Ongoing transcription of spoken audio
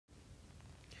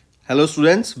Hello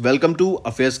students, welcome to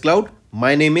Affairs Cloud.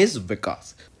 My name is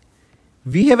Vikas.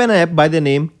 We have an app by the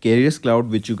name Careers Cloud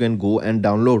which you can go and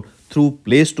download through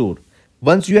Play Store.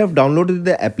 Once you have downloaded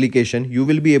the application, you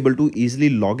will be able to easily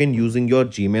log in using your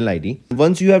Gmail ID.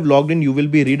 Once you have logged in, you will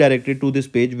be redirected to this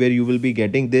page where you will be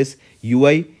getting this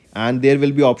UI and there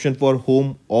will be option for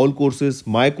home, all courses,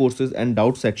 my courses and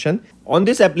doubt section. On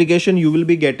this application, you will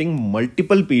be getting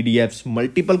multiple PDFs,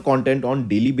 multiple content on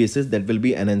daily basis that will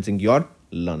be enhancing your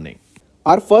learning.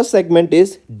 Our first segment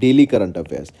is daily current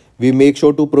affairs. We make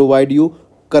sure to provide you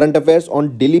current affairs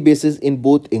on daily basis in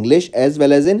both English as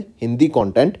well as in Hindi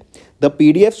content. The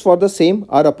PDFs for the same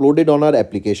are uploaded on our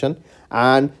application,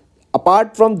 and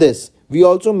apart from this, we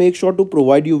also make sure to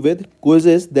provide you with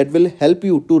quizzes that will help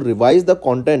you to revise the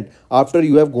content after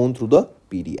you have gone through the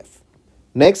PDF.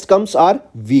 Next comes our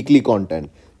weekly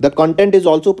content. The content is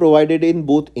also provided in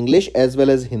both English as well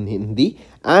as in Hindi,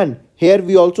 and here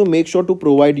we also make sure to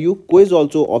provide you quiz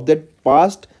also of that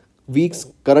past week's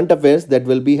current affairs that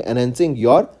will be enhancing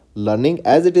your learning,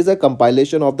 as it is a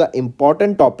compilation of the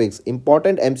important topics,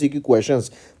 important MCQ questions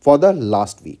for the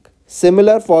last week.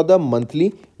 Similar for the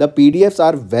monthly, the PDFs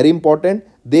are very important.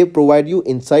 They provide you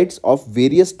insights of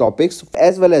various topics,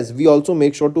 as well as we also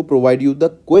make sure to provide you the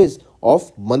quiz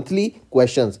of monthly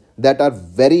questions that are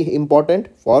very important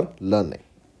for learning.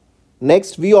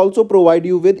 Next, we also provide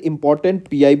you with important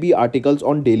PIB articles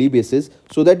on daily basis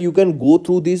so that you can go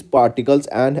through these articles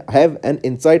and have an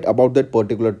insight about that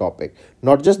particular topic.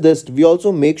 Not just this, we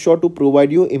also make sure to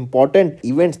provide you important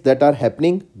events that are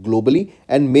happening globally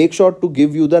and make sure to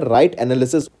give you the right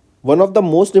analysis. One of the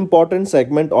most important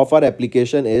segment of our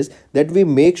application is that we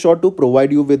make sure to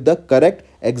provide you with the correct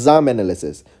exam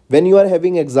analysis. When you are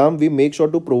having exam, we make sure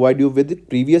to provide you with the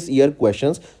previous year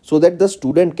questions so that the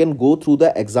student can go through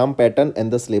the exam pattern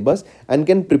and the syllabus and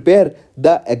can prepare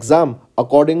the exam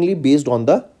accordingly based on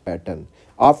the pattern.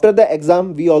 After the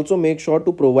exam, we also make sure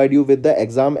to provide you with the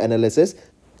exam analysis.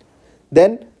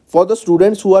 Then for the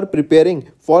students who are preparing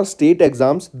for state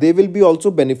exams, they will be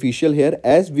also beneficial here,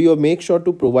 as we make sure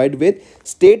to provide with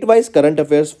state-wise current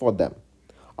affairs for them.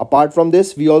 Apart from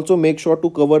this, we also make sure to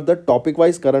cover the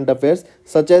topic-wise current affairs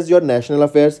such as your national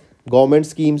affairs, government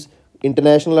schemes,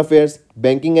 international affairs,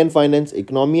 banking and finance,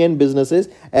 economy and businesses,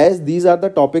 as these are the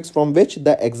topics from which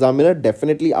the examiner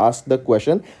definitely asks the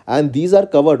question, and these are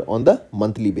covered on the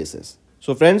monthly basis.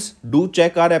 So friends, do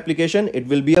check our application. It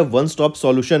will be a one-stop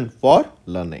solution for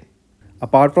learning.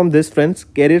 Apart from this friends,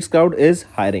 Careers Cloud is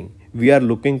hiring. We are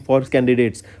looking for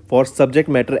candidates for subject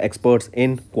matter experts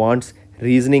in quants,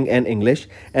 reasoning and English,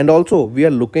 and also we are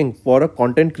looking for a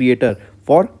content creator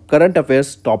for current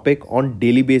affairs topic on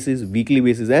daily basis, weekly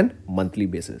basis and monthly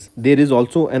basis. There is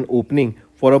also an opening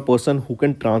for a person who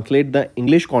can translate the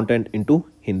English content into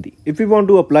Hindi. If you want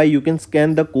to apply, you can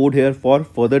scan the code here for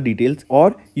further details,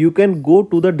 or you can go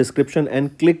to the description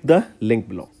and click the link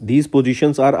below. These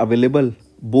positions are available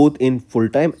both in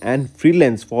full-time and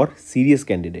freelance for serious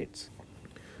candidates.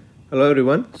 Hello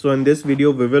everyone. So in this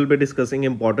video, we will be discussing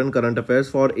important current affairs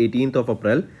for 18th of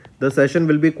April. The session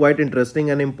will be quite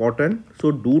interesting and important.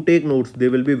 So do take notes. They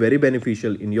will be very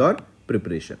beneficial in your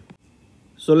preparation.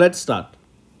 So let's start.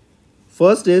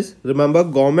 First is, remember,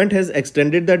 government has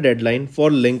extended the deadline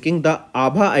for linking the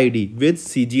ABHA ID with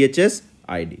CGHS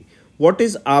ID. What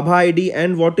is ABHA ID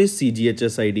and what is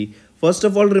CGHS ID? First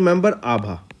of all, remember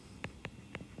ABHA.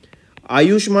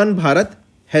 Ayushman Bharat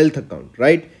Health Account,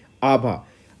 right? ABHA.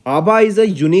 ABHA is a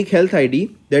unique health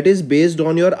ID that is based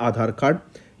on your Aadhaar card,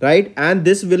 right? And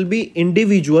this will be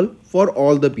individual for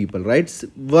all the people, right?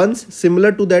 Once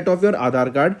similar to that of your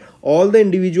Aadhaar card, all the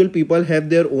individual people have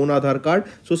their own Aadhaar card.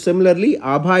 So similarly,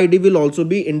 ABHA ID will also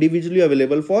be individually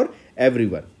available for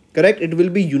everyone, correct? It will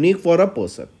be unique for a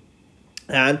person.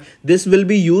 And this will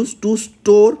be used to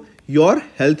store your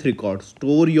health records,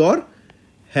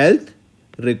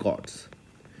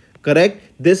 correct?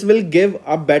 This will give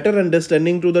a better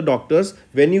understanding to the doctors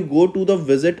when you go to the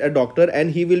visit a doctor, and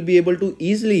he will be able to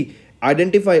easily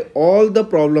identify all the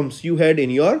problems you had in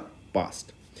your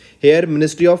past. Here,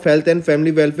 Ministry of Health and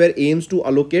Family Welfare aims to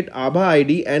allocate ABHA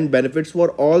ID and benefits for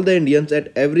all the Indians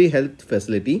at every health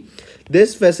facility.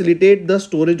 This facilitates the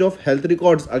storage of health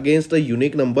records against a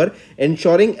unique number,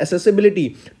 ensuring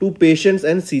accessibility to patients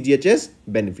and CGHS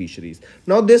beneficiaries.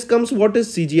 Now this comes, what is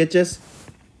CGHS?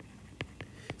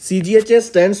 CGHS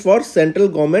stands for Central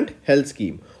Government Health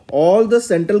Scheme. All the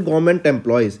central government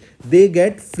employees, they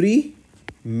get free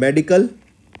medical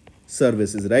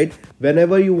services, right?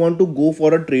 Whenever you want to go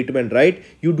for a treatment, right,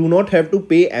 you do not have to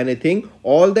pay anything.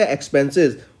 All the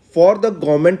expenses for the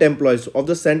government employees of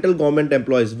the central government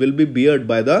employees will be beared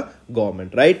by the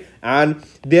government, right? And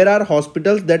there are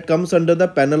hospitals that comes under the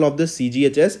panel of the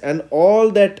CGHS, and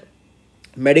all that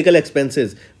medical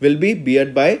expenses will be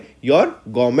beared by your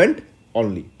government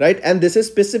only, right? And this is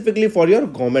specifically for your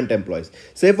government employees.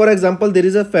 Say for example, there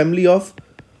is a family of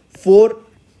 4,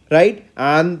 right?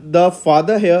 And the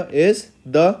father here is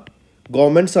the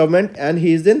government servant and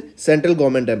he is in central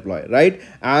government employee, right?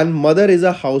 And mother is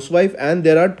a housewife, and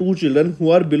there are 2 children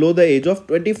who are below the age of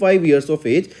 25 years of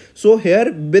age. So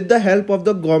here, with the help of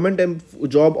the government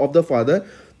job of the father,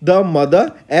 the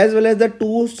mother as well as the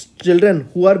 2 children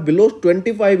who are below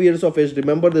 25 years of age,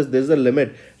 remember this, there is a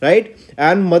limit, right?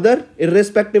 And mother,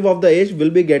 irrespective of the age,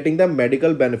 will be getting the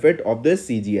medical benefit of this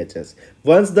CGHS.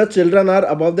 Once the children are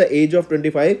above the age of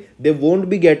 25, they won't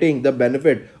be getting the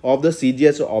benefit of the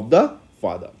CGHS of the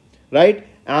father, right?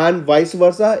 And vice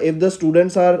versa, if the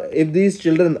students are, if these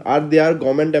children are, they are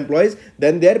government employees,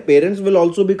 then their parents will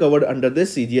also be covered under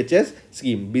this CGHS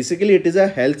scheme. Basically, it is a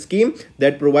health scheme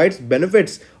that provides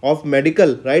benefits of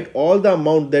medical, right? All the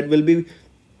amount that will be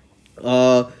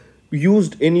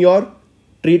used in your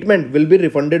treatment will be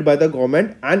refunded by the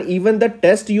government, and even the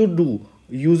test you do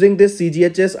using this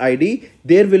CGHS ID,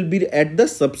 there will be at the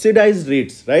subsidized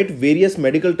rates, right? Various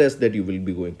medical tests that you will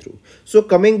be going through. So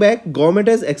coming back, government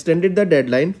has extended the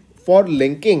deadline for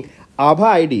linking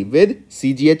Aadhaar ID with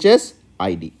CGHS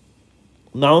ID.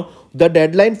 Now the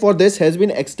deadline for this has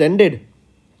been extended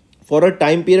for a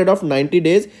time period of 90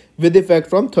 days with effect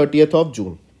from 30th of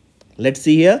June. Let's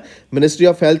see here. Ministry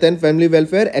of Health and Family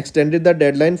Welfare extended the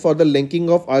deadline for the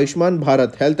linking of Ayushman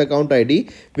Bharat Health Account ID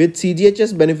with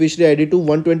CGHS beneficiary ID to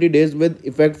 120 days with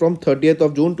effect from 30th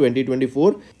of June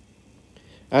 2024.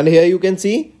 And here you can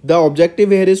see the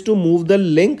objective here is to move the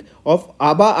link of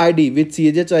Aadhaar ID with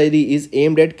CGHS ID is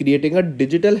aimed at creating a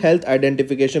digital health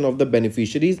identification of the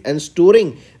beneficiaries and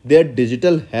storing their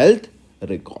digital health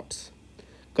records.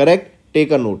 Correct?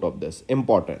 Take a note of this.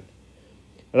 Important.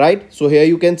 Right, so here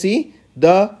you can see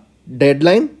the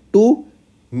deadline to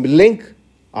link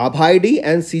Aadhaar ID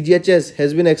and CGHS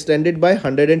has been extended by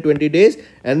 120 days,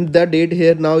 and the date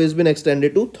here now has been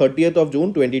extended to 30th of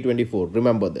June 2024.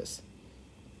 Remember this.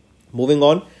 Moving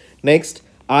on, next,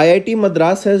 IIT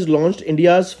Madras has launched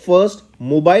India's first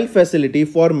mobile facility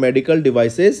for medical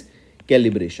devices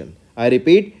calibration. I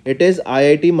repeat, it is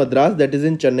IIT Madras, that is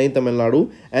in Chennai, Tamil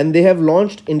Nadu, and they have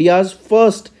launched India's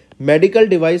first medical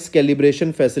device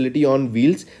calibration facility on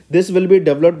wheels. This will be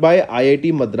developed by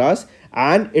IIT Madras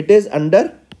and it is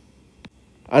under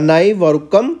Anai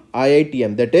Varukam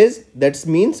IITM. That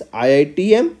means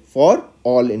IITM for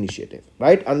all initiative,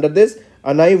 right? Under this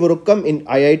Anai Varukam in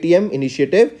IITM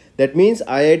initiative, that means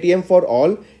IITM for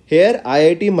all. Here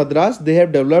IIT Madras, they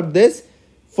have developed this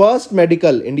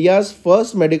India's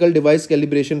first medical device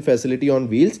calibration facility on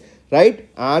wheels, right?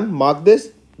 And mark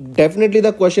this. Definitely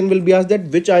the question will be asked that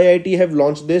which IIT have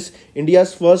launched this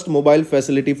India's first mobile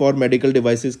facility for medical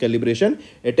devices calibration.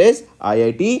 It is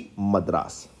IIT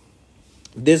Madras.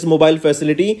 This mobile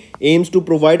facility aims to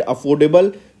provide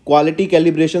affordable quality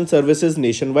calibration services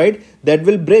nationwide that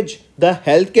will bridge the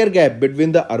healthcare gap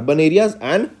between the urban areas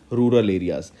and rural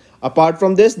areas. Apart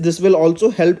from this, this will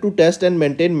also help to test and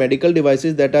maintain medical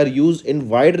devices that are used in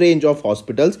wide range of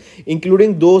hospitals,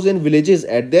 including those in villages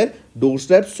at their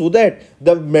doorsteps, so that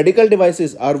the medical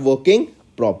devices are working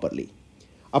properly.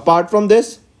 Apart from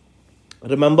this,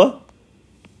 remember,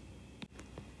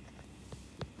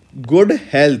 good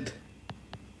health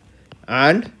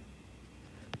and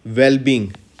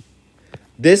well-being.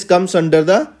 This comes under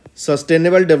the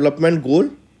Sustainable Development Goal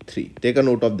 3. Take a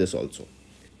note of this also.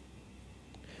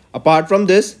 Apart from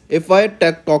this, if I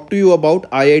talk to you about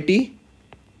IIT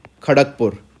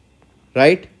Kharagpur,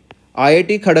 right?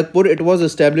 IIT Kharagpur, it was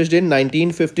established in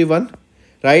 1951,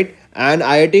 right? And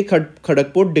IIT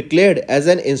Kharagpur declared as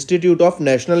an institute of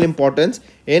national importance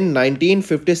in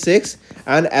 1956.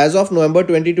 And as of November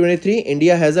 2023,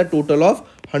 India has a total of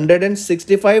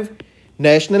 165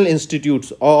 national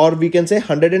institutes, or we can say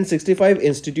 165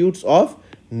 institutes of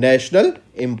national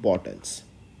importance.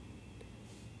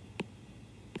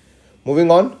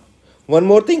 Moving on. One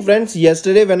more thing, friends.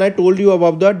 Yesterday when I told you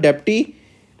about the deputy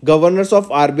governors of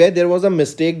RBI, there was a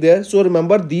mistake there. So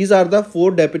remember, these are the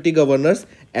 4 deputy governors: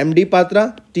 MD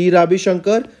Patra, T. Ravi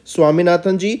Shankar,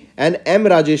 Swaminathan ji and M.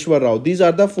 Rajeshwar Rao. These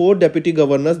are the 4 deputy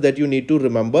governors that you need to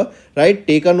remember, right?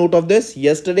 Take a note of this.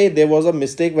 Yesterday there was a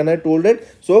mistake when I told it,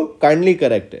 so kindly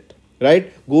correct it,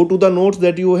 right? Go to the notes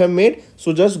that you have made.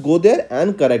 So just go there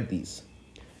and correct these.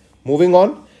 Moving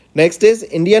on. Next is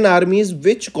Indian Army's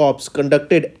which corps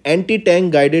conducted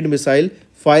anti-tank guided missile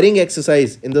firing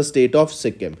exercise in the state of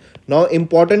Sikkim. Now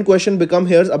important question become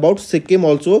here about Sikkim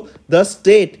also, the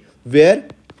state where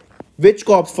which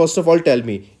corps, first of all tell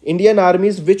me, Indian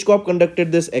armies, which corps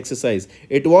conducted this exercise?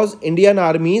 It was Indian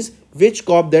armies, which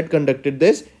corps that conducted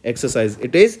this exercise?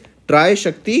 It is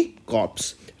Tri-Shakti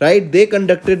Corps, right? They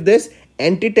conducted this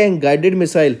anti-tank guided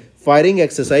missile firing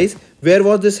exercise. Where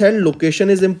was this held?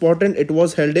 Location is important. It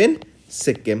was held in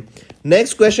Sikkim.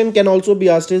 Next question can also be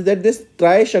asked is that this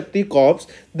Tri-Shakti Corps,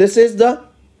 this is the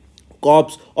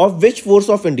corps of which force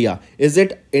of India? Is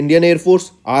it Indian Air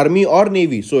Force, Army or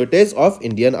Navy? So it is of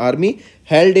Indian Army,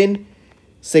 held in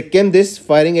Sikkim this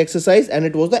firing exercise, and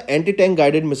it was the anti-tank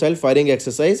guided missile firing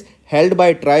exercise held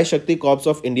by Tri-Shakti Corps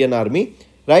of Indian Army,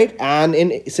 right? And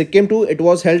in Sikkim too, it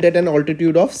was held at an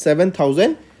altitude of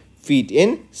 7,000 feet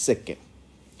in Sikkim.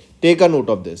 Take a note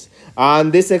of this.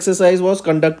 And this exercise was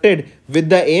conducted with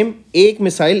the aim एक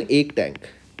missile एक tank.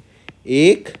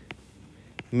 एक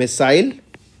missile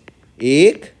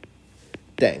एक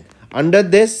tank. Under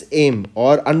this aim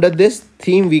or under this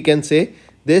theme, we can say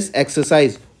this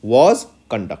exercise was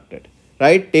conducted,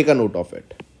 right? Take a note of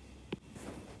it.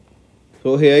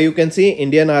 So here you can see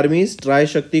Indian Army's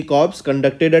Tri-Shakti Corps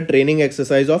conducted a training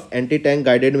exercise of anti-tank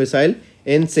guided missile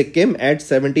in Sikkim at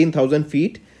 17,000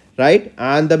 feet, right?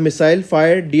 And the missile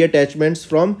fire detachments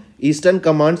from Eastern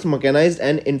Command's mechanized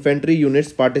and infantry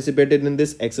units participated in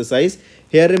this exercise.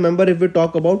 Here remember, if we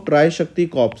talk about Tri-Shakti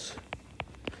Corps,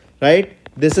 right?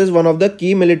 This is one of the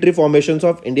key military formations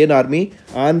of Indian Army.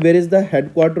 And where is the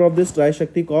headquarter of this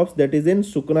Tri-Shakti Corps? That is in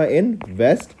Sukna in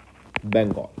West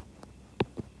Bengal.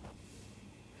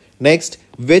 Next,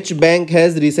 which bank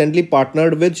has recently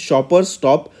partnered with Shoppers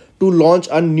Stop to launch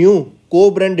a new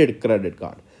co-branded credit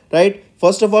card? Right?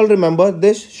 First of all, remember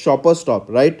this Shoppers Stop,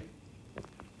 right?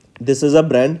 This is a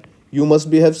brand. You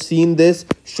must have seen this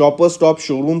Shoppers Stop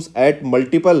showrooms at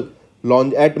multiple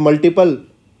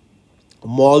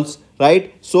malls,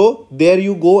 right? So there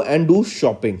you go and do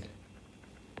shopping.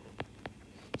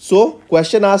 So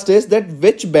question asked is that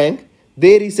which bank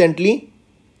they recently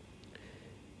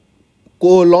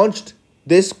launched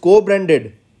this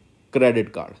co-branded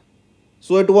credit card.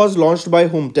 So it was launched by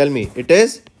whom? Tell me. It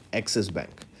is Axis Bank.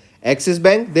 Axis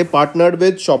Bank, they partnered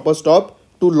with Shoppers Stop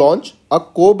to launch a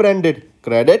co-branded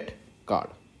credit card,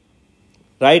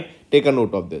 right? Take a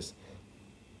note of this.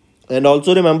 And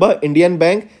also remember, Indian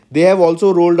Bank, they have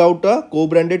also rolled out a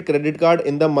co-branded credit card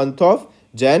in the month of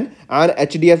Jan. And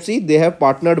HDFC, they have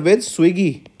partnered with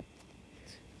Swiggy,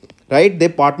 right? They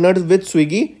partnered with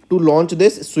Swiggy to launch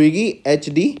this Swiggy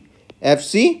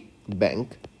HDFC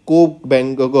Bank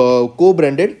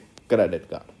co-branded credit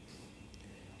card.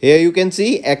 Here you can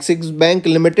see Axis Bank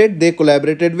Limited, they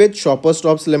collaborated with Shoppers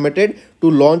Stops Limited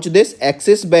to launch this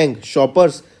Axis Bank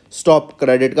Shoppers Stop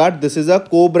credit card. This is a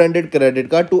co-branded credit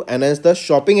card to enhance the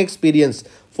shopping experience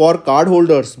for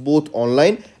cardholders both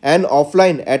online and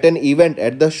offline at an event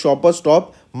at the Shoppers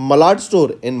Stop Malad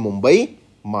store in Mumbai,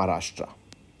 Maharashtra.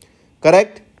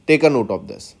 Correct? Take a note of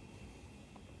this.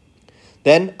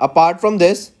 Then apart from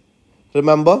this,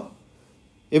 remember,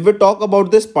 if we talk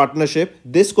about this partnership,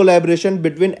 this collaboration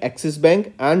between Axis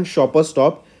Bank and Shoppers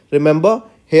Stop, remember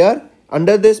here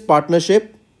under this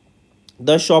partnership,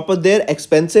 the shopper, their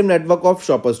expensive network of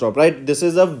Shoppers Stop, right? This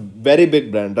is a very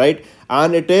big brand, right?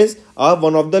 And it is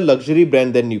one of the luxury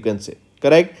brand, then you can say,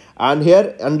 correct? And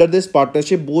here under this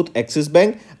partnership, both Axis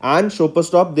Bank and Shoppers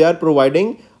Stop, they are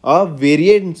providing a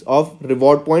variance of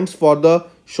reward points for the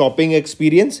shopping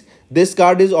experience. This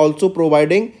card is also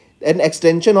providing an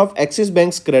extension of Axis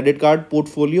Bank's credit card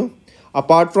portfolio.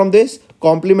 Apart from this,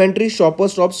 complimentary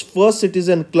Shoppers Stop's First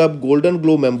Citizen Club Golden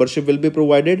Glow membership will be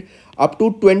provided. Up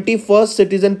to 21st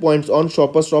citizen points on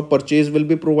Shoppers Stop purchase will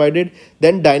be provided.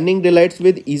 Then dining delights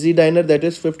with Easy Diner, that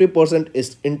is 50%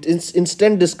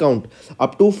 instant discount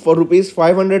up to rupees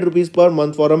 500 rupees per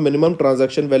month for a minimum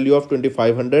transaction value of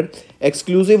 2500.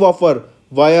 Exclusive offer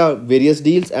via various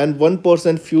deals and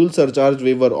 1% fuel surcharge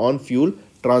waiver on fuel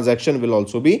transaction will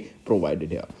also be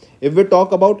provided here. If we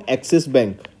talk about Axis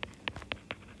Bank,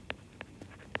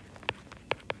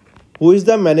 who is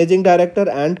the Managing Director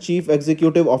and Chief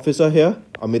Executive Officer here?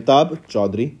 Amitabh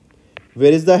Chaudhary.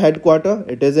 Where is the headquarter?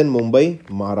 It is in Mumbai,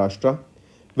 Maharashtra.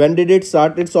 When did it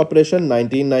start its operation?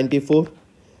 1994.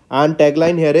 And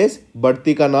tagline here is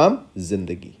Badhti ka naam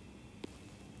Zindagi.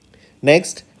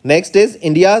 Next is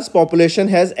India's population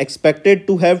has expected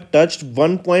to have touched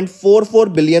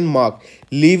 1.44 billion mark,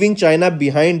 leaving China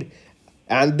behind.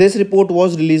 And this report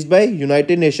was released by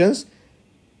United Nations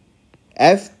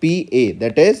FPA,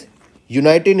 that is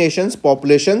United Nations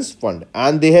Populations Fund,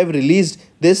 and they have released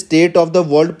this State of the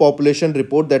World Population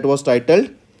report that was titled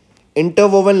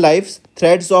interwoven lives,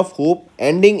 threads of hope,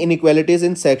 ending inequalities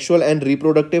in sexual and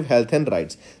reproductive health and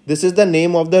rights. This is the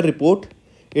name of the report.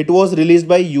 It was released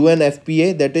by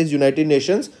UNFPA, that is United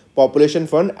Nations Population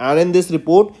Fund, and in this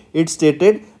report it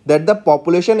stated that the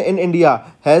population in India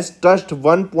has touched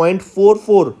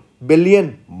 1.44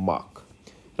 billion mark.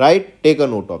 Right, take a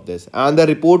note of this. And the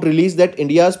report released that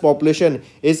India's population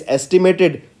is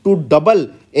estimated to double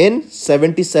in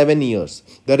 77 years.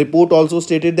 The report also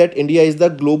stated that India is the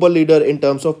global leader in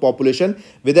terms of population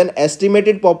with an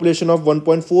estimated population of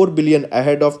 1.4 billion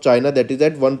ahead of China, that is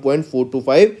at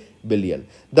 1.425 billion.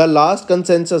 The last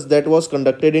census that was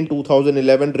conducted in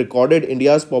 2011 recorded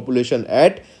India's population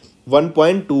at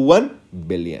 1.21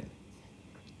 billion.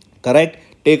 Correct?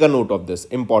 Take a note of this.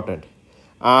 Important.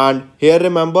 And here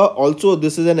remember, also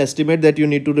this is an estimate that you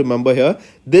need to remember here.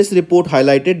 This report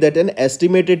highlighted that an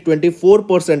estimated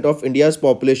 24% of India's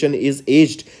population is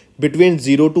aged between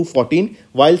 0 to 14,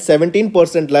 while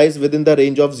 17% lies within the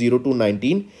range of 0 to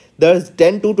 19. The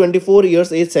 10 to 24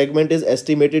 years age segment is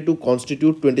estimated to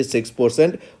constitute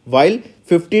 26%, while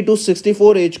 50 to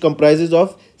 64 age comprises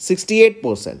of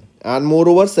 68%. And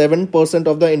moreover, 7%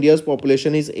 of the India's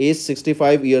population is aged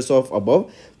 65 years of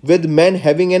above, with men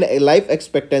having a life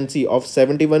expectancy of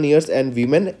 71 years and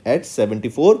women at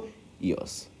 74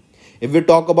 years. If we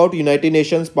talk about United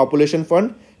Nations Population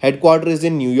Fund, headquarters is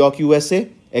in New York, USA.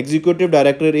 Executive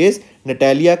director is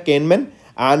Natalia Kahneman,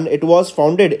 and it was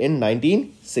founded in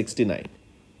 1969.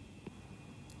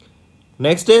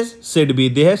 Next is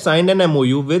SIDBI. They have signed an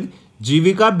MOU with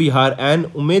Jivika Bihar and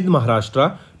Umed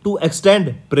Maharashtra to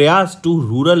extend Prayas to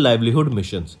rural livelihood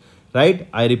missions. Right?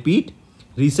 I repeat,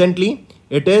 recently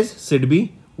it is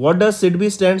SIDBI. What does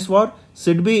SIDBI stands for?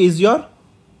 SIDBI is your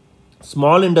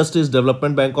Small Industries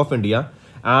Development Bank of India,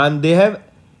 and they have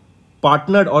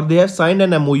partnered, or they have signed an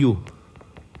MOU.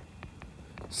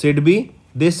 SIDBI,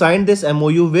 they signed this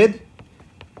MOU with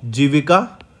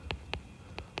Jivika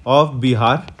of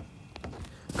Bihar,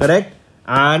 correct,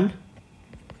 and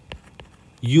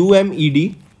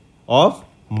UMED of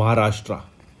Maharashtra,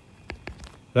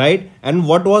 right? And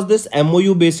what was this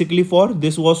MOU basically for?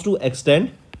 This was to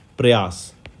extend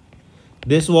Prayas.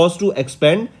 This was to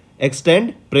extend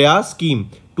Prayas scheme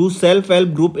to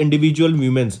self-help group individual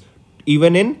women,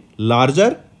 even in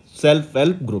larger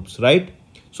self-help groups, right?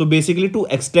 So basically to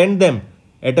extend them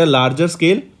at a larger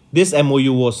scale, this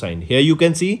MOU was signed. Here you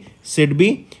can see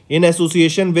SIDBI in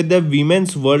association with the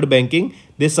Women's World Banking.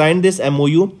 They signed this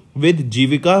MOU with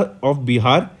Jivika of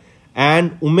Bihar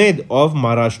and Umed of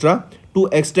Maharashtra to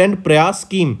extend Prayas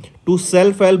scheme to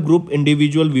self-help group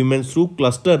individual women through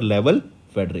cluster level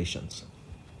federations.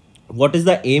 What is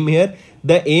the aim here?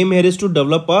 The aim here is to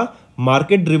develop a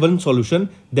market-driven solution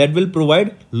that will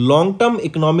provide long-term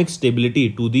economic stability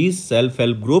to these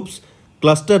self-help groups,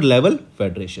 cluster level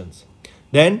federations.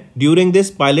 Then during this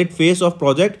pilot phase of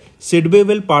project, SIDBI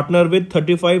will partner with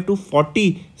 35 to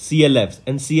 40 CLFs,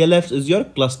 and CLFs is your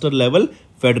cluster level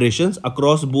federations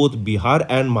across both Bihar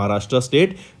and Maharashtra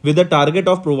state, with a target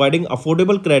of providing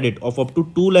affordable credit of up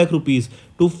to 2 lakh rupees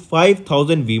to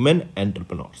 5,000 women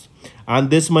entrepreneurs.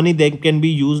 And this money then can be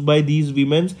used by these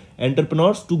women's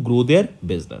entrepreneurs to grow their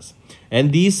business.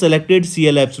 And these selected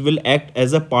CLFs will act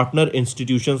as a partner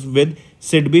institutions with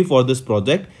SIDBI for this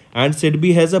project, and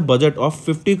SIDBI has a budget of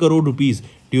 50 crore rupees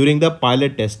during the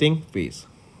pilot testing phase.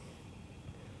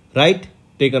 Right?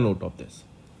 Take a note of this.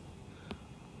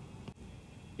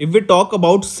 If we talk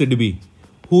about SIDBI,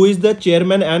 who is the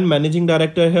chairman and managing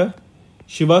director here?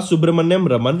 Shiva Subramaniam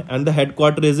Raman, and the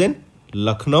headquarters is in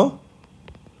Lucknow,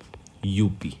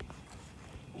 UP.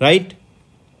 Right?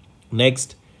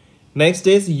 Next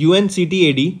is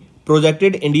UNCTAD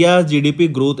projected India's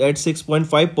GDP growth at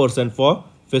 6.5% for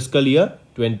fiscal year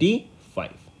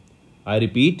 25. I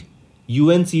repeat,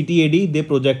 UNCTAD, they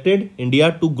projected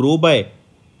India to grow by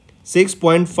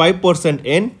 6.5%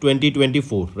 in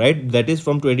 2024, right? That is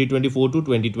from 2024 to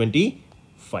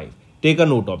 2025. Take a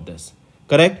note of this.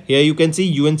 Correct? Here you can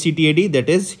see UNCTAD, that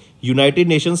is United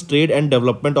Nations Trade and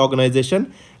Development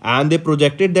Organization, and they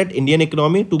projected that Indian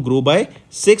economy to grow by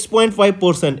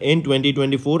 6.5% in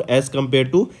 2024 as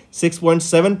compared to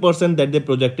 6.7% that they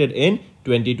projected in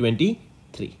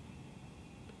 2023.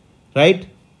 Right?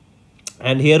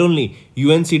 And here only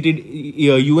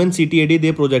UNCTAD,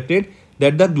 they projected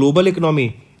that the global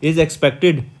economy is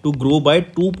expected to grow by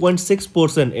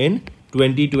 2.6% in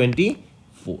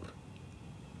 2024.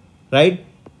 Right?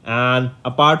 And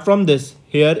apart from this,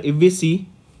 here if we see,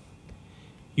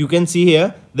 you can see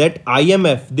here that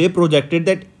IMF, they projected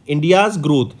that India's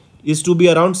growth is to be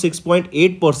around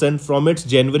 6.8% from its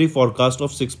January forecast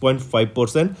of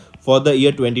 6.5% for the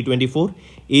year 2024.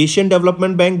 Asian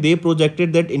Development Bank, they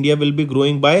projected that India will be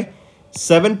growing by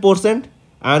 7%,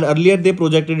 and earlier they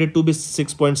projected it to be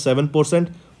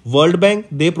 6.7%. World Bank,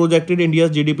 they projected India's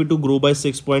GDP to grow by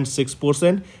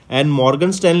 6.6%, and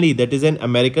Morgan Stanley, that is an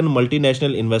American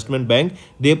multinational investment bank,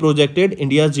 they projected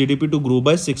India's GDP to grow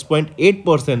by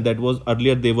 6.8%. That was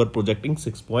earlier they were projecting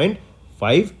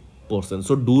 6.5%.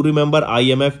 So do remember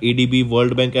IMF, ADB,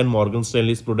 World Bank and Morgan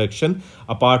Stanley's projection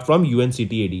apart from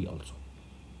UNCTAD also.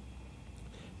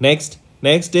 Next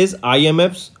is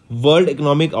IMF's World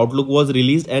Economic Outlook was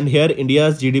released, and here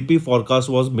India's GDP forecast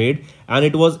was made and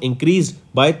it was increased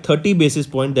by 30 basis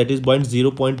points, that is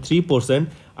 0.3%,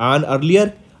 and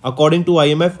earlier according to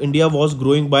IMF India was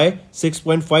growing by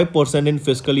 6.5% in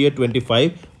fiscal year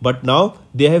 25, but now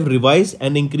they have revised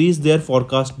and increased their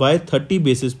forecast by 30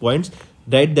 basis points,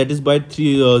 that is by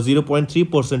 0.3%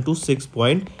 to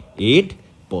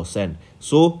 6.8%.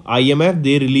 So IMF,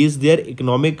 they released their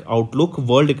economic outlook,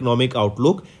 World Economic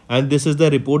Outlook, and this is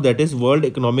the report, that is World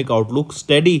Economic Outlook,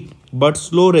 steady but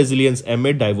slow resilience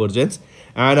amid divergence.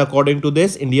 And according to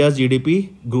this, India's GDP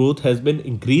growth has been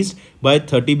increased by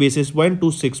 30 basis points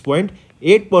to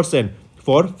 6.8%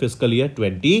 for fiscal year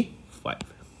 25.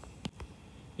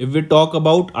 If we talk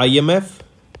about IMF,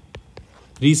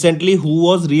 recently who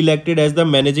was re-elected as the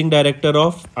managing director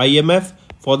of IMF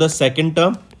for the second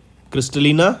term?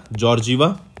 Kristalina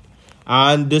Georgieva,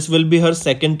 and this will be her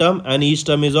second term, and each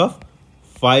term is of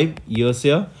 5 years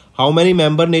here. How many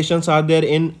member nations are there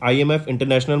in IMF,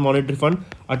 International Monetary Fund?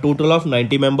 A total of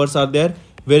 90 members are there.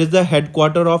 Where is the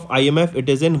headquarter of IMF? It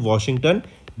is in Washington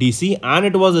DC, and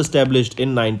it was established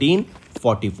in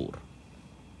 1944.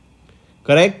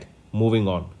 Correct? Moving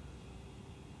on.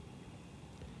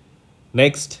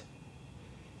 Next,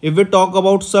 if we talk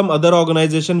about some other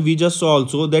organization, we just saw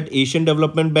also that Asian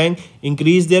Development Bank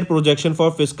increased their projection for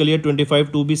fiscal year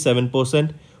 25 to be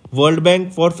 7%. World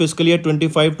Bank for fiscal year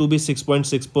 25 to be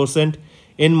 6.6%.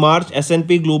 In March,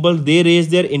 S&P Global, they raised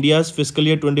their India's fiscal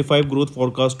year 25 growth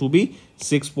forecast to be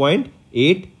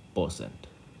 6.8%.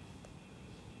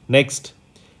 Next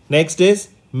is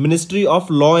Ministry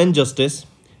of Law and Justice.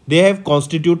 They have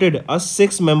constituted a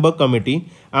 6-member committee,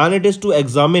 and it is to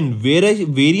examine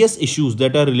various issues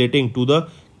that are relating to the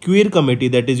queer committee,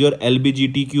 that is your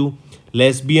LGBTQ,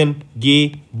 lesbian,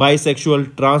 gay,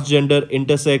 bisexual, transgender,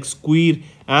 intersex, queer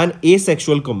and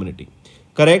asexual community.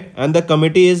 Correct? And the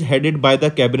committee is headed by the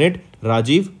cabinet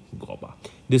Rajiv Gauba.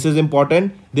 This is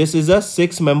important. This is a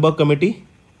 6-member committee.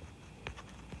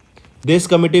 This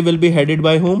committee will be headed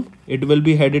by whom? It will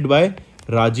be headed by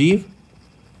Rajiv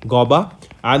Gauba,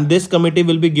 and this committee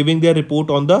will be giving their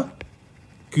report on the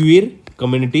queer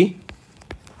community,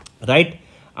 right?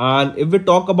 And if we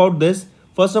talk about this,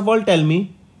 first of all, tell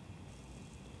me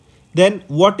then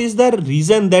what is the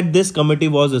reason that this committee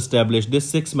was established,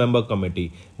 this 6-member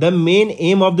committee? The main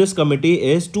aim of this committee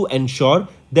is to ensure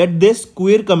that this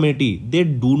queer community, they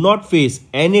do not face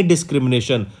any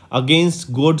discrimination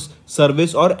against goods,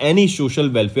 service or any social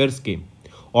welfare scheme.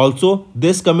 Also,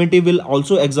 this committee will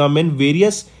also examine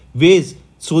various ways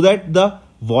so that the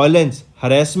violence,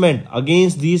 harassment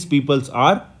against these peoples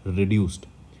are reduced.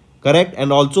 Correct?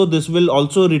 And also this will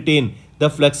also retain the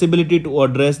flexibility to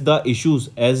address the issues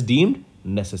as deemed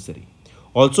necessary.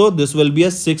 Also, this will be a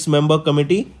 6-member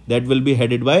committee that will be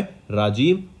headed by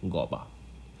Rajiv Gauba.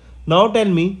 Now tell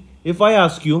me, if I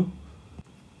ask you,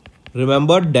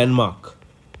 remember Denmark.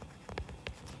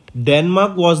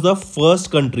 Denmark was the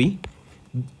first country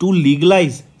to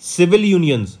legalize civil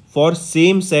unions for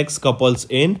same-sex couples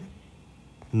in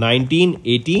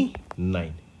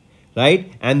 1989,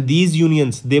 right? And these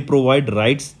unions, they provide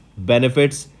rights,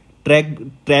 benefits,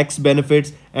 tax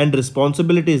benefits and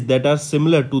responsibilities that are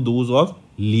similar to those of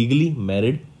legally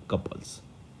married couples,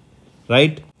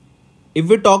 right? If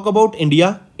we talk about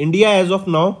India as of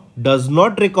now does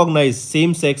not recognize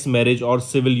same-sex marriage or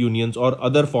civil unions or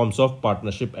other forms of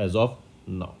partnership as of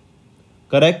now.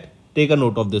 Correct? Take a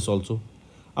note of this also.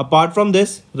 Apart from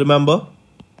this, remember,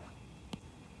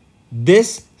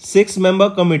 this 6-member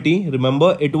committee,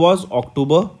 remember it was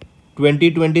October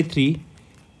 2023.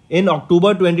 In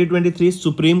October 2023,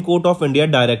 Supreme Court of India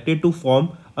directed to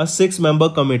form a 6-member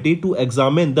committee to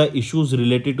examine the issues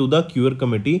related to the queer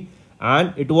committee,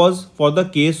 and it was for the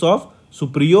case of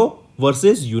Supriyo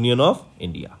versus Union of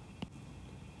India.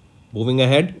 Moving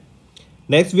ahead.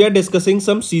 Next, we are discussing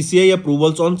some CCI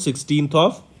approvals on 16th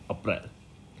of April.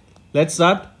 Let's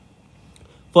start.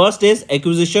 First is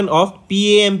acquisition of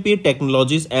PAMP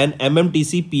Technologies and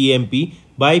MMTC PAMP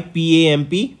by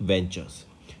PAMP Ventures.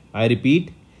 I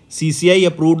repeat, CCI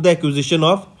approved the acquisition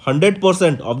of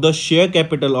 100% of the share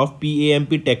capital of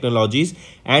PAMP Technologies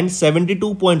and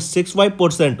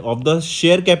 72.65% of the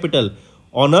share capital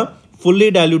on a fully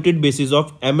diluted basis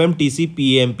of MMTC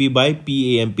PAMP by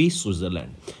PAMP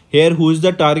Switzerland. Here, who is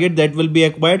the target that will be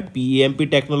acquired?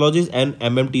 PAMP Technologies and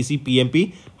MMTC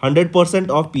PMP. 100%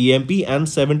 of PMP and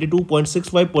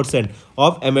 72.65%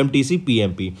 of MMTC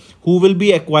PMP. Who will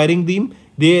be acquiring them?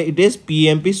 It is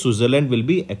PMP Switzerland will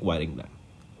be acquiring them.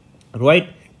 Right?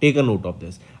 Take a note of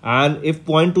this. And if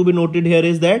point to be noted here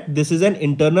is that this is an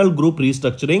internal group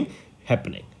restructuring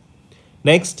happening.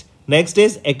 Next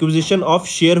is acquisition of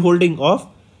shareholding of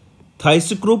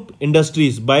ThyssenKrupp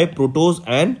Industries by Protos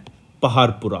and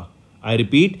Paharpura. I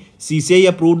repeat, CCI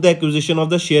approved the acquisition of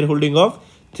the shareholding of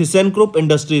ThyssenKrupp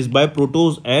Industries by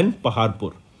Protos and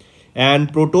Paharpur.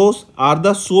 And Protos are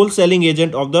the sole selling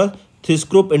agent of the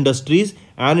ThyssenKrupp Industries,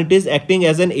 and it is acting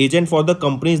as an agent for the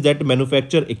companies that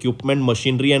manufacture equipment,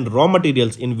 machinery and raw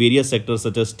materials in various sectors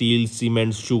such as steel,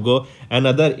 cement, sugar and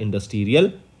other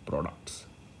industrial products.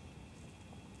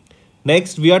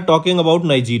 Next, we are talking about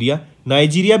Nigeria.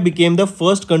 Nigeria became the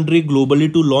first country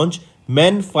globally to launch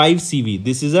Men5CV.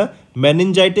 This is a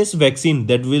meningitis vaccine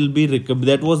that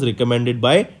was recommended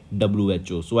by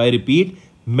WHO. So I repeat,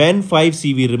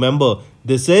 Men5CV. Remember,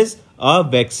 this is a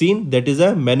vaccine that is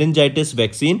a meningitis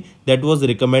vaccine that was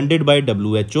recommended by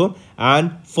WHO,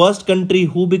 and first country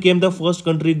who became the first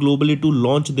country globally to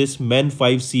launch this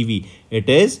Men5CV, it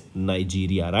is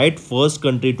Nigeria, right? First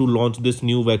country to launch this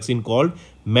new vaccine called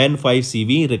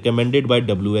Men5CV, recommended by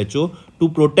WHO to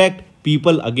protect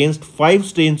people against 5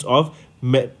 strains of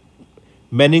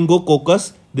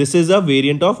meningococcus. This is a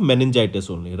variant of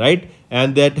meningitis only, right?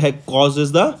 And that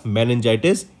causes the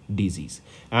meningitis disease.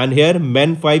 And here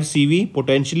Men5CV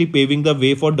potentially paving the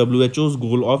way for WHO's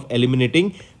goal of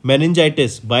eliminating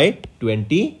meningitis by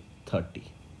 2030.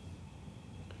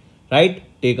 Right?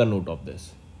 Take a note of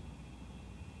this.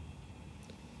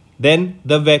 Then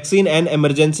the vaccine and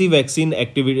emergency vaccination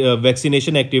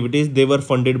activities, they were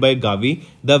funded by Gavi,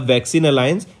 the Vaccine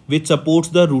Alliance, which supports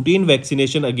the routine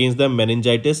vaccination against the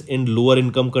meningitis in lower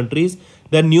income countries.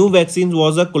 The new vaccines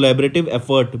was a collaborative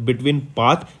effort between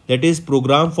PATH, that is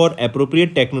Program for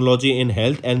Appropriate Technology in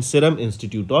Health, and Serum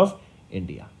Institute of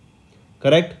India.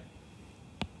 Correct?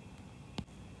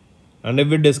 And if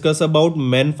we discuss about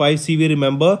Men5CV,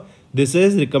 remember, this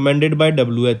is recommended by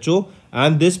WHO,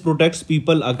 and this protects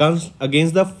people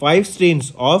against the 5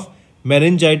 strains of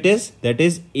meningitis, that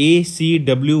is A, C,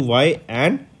 W, Y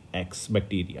and X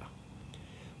bacteria.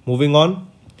 Moving on.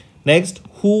 Next,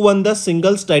 who won the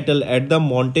singles title at the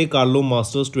Monte Carlo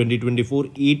Masters 2024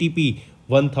 ATP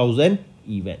 1000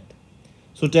 event?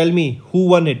 So tell me, who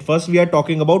won it? First, we are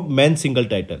talking about men's single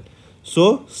title.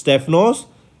 So Stefanos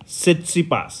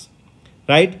Tsitsipas,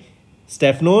 right?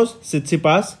 Stefanos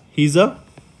Tsitsipas, he's a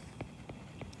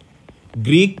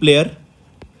Greek player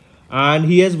and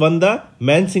he has won the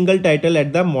men's single title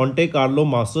at the Monte Carlo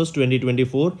Masters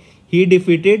 2024. He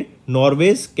defeated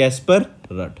Norway's Kasper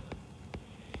Ruud.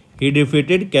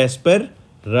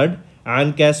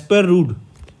 And Kasper Ruud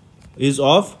is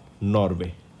of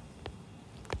Norway.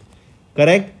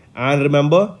 Correct? And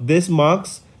remember, this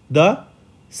marks the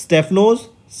Stefanos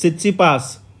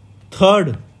Tsitsipas'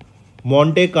 third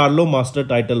Monte Carlo Master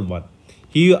title won.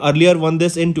 He earlier won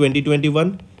this in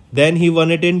 2021. Then he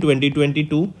won it in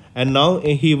 2022 and now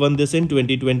he won this in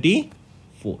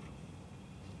 2024.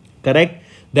 Correct?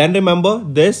 Then remember,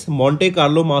 this Monte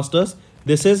Carlo Masters,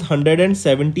 this is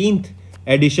 117th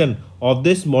edition of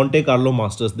this Monte Carlo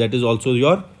Masters. That is also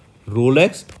your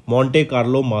Rolex Monte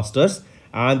Carlo Masters,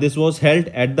 and this was held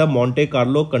at the Monte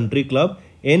Carlo Country Club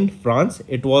in France.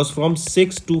 It was from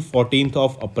 6th to 14th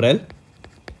of April.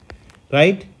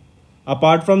 Right?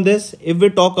 Apart from this, if we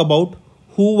talk about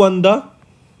who won the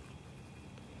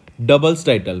doubles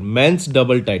title, men's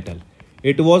double title,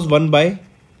 it was won by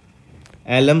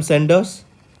Alexander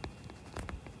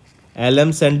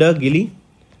Gilly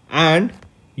and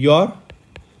your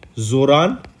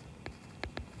Zoran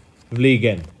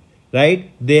Vliegen, right?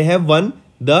 They have won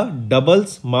the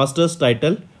doubles masters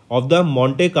title of the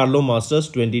Monte Carlo Masters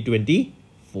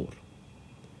 2024.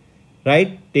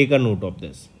 Right? Take a note of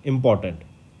this. Important.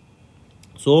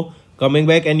 So coming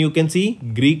back, and you can see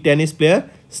Greek tennis player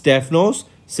Stefanos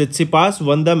Tsitsipas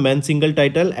won the men's single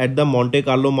title at the Monte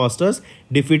Carlo Masters,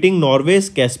 defeating Norway's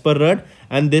Kasper Ruud,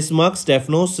 and this marks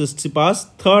Stefanos Tsitsipas'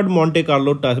 third Monte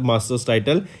Carlo Masters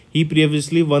title. He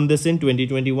previously won this in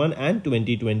 2021 and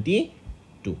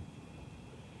 2022.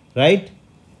 Right?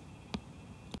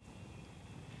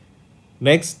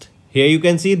 Next, here you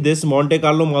can see this Monte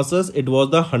Carlo Masters. It was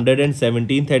the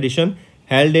 117th edition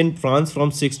held in France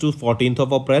from 6th to 14th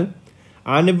of April.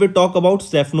 And if we talk about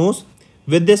Stefanos,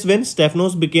 with this win,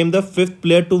 Stefanos became the 5th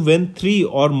player to win 3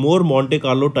 or more Monte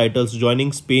Carlo titles,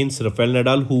 joining Spain's Rafael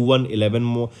Nadal, who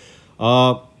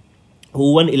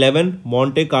won 11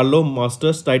 Monte Carlo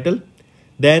Masters title.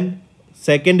 Then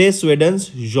second is Sweden's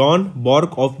John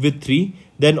Borg with 3.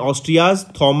 Then Austria's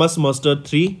Thomas Muster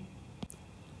 3.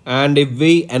 And if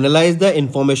we analyze the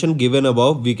information given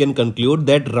above, we can conclude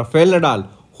that Rafael Nadal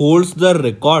holds the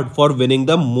record for winning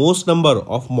the most number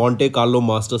of Monte Carlo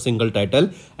Master single title,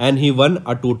 and he won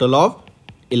a total of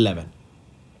 11.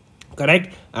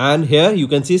 Correct? And here you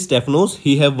can see Stefanos,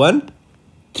 he have won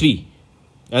 3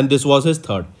 and this was his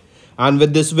third. And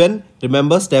with this win,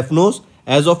 remember Stefanos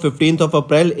as of 15th of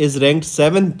April is ranked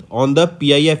 7th on the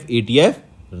PIF ATF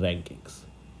rankings.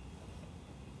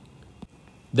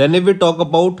 Then if we talk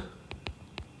about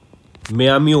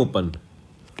Miami Open,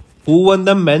 who won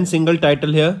the men's single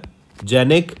title here?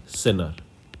 Jannik Sinner.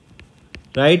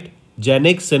 Right?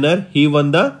 Jannik Sinner, he won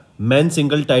the men's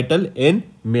single title in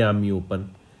Miami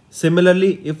Open.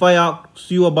 Similarly, if I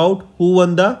ask you about who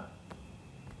won the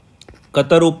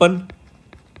Qatar Open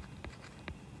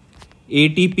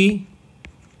ATP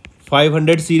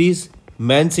 500 series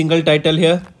men's single title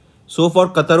here. So for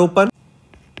Qatar Open,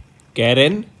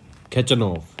 Karen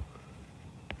Khachanov.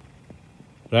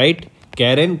 Right?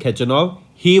 Karen Khachanov,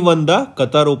 he won the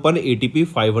Qatar Open ATP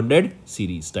 500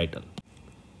 series title.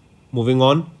 Moving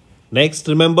on. Next,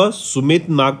 remember Sumit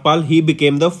Nagpal, he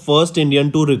became the first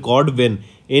Indian to record win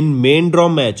in main draw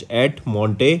match at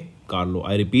Monte Carlo.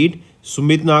 I repeat,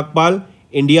 Sumit Nagpal,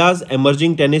 India's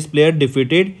emerging tennis player,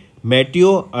 defeated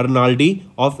Matteo Arnaldi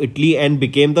of Italy and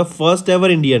became the first ever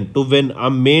Indian to win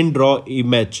a main draw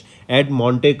match at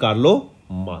Monte Carlo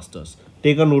Masters.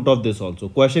 Take a note of this also.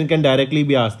 Question can directly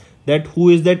be asked that who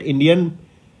is that Indian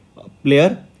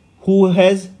player who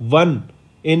has won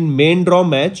in main draw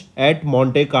match at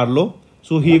Monte Carlo.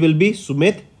 So he will be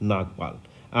Sumit Nagpal,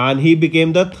 and he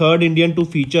became the third Indian to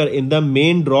feature in the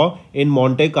main draw in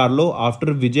Monte Carlo after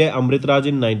Vijay Amritraj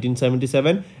in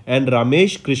 1977 and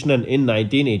Ramesh Krishnan in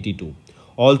 1982.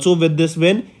 Also with this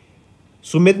win,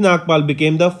 Sumit Nagpal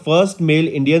became the first male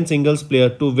Indian singles player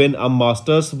to win a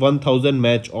Masters 1000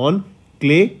 match on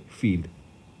clay field.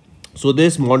 So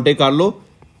this Monte Carlo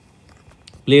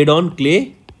played on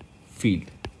clay field.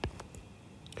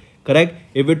 Correct?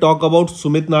 If we talk about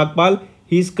Sumit Nagpal,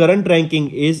 his current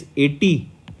ranking is 80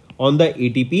 on the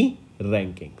ATP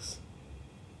rankings.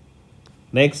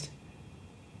 Next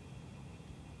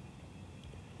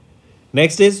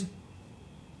is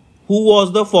who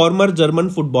was the former German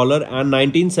footballer and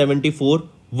 1974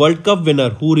 World Cup winner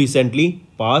who recently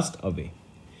passed away.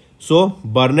 So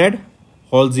Bernard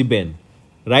Holzbein,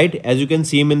 right? As you can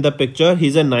see him in the picture,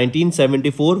 he's a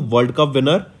 1974 World Cup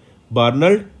winner.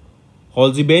 Bernard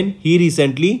Holzbein, he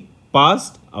recently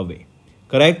passed away.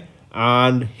 Correct?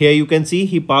 And here you can see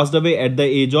he passed away at the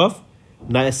age of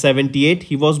 78.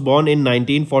 He was born in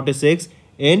 1946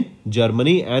 in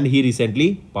Germany and he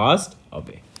recently passed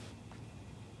away.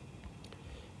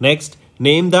 Next,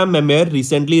 name the memoir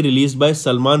recently released by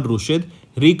Salman Rushdie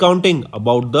recounting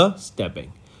about the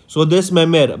stabbing. So this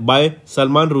memoir by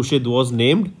Salman Rushdie was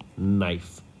named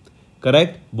Knife.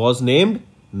 Correct? Was named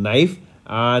Knife,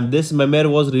 and this memoir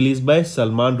was released by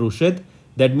Salman Rushdie.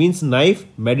 That means Knife,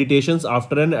 Meditations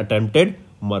After an Attempted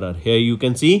Murder. Here you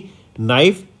can see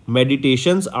Knife,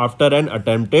 Meditations After an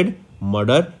Attempted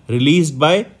Murder, released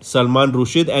by Salman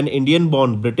Rushdie, an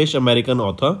Indian-born British-American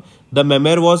author. The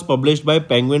memoir was published by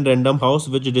Penguin Random House,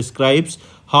 which describes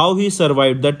how he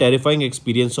survived the terrifying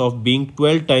experience of being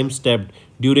 12 times stabbed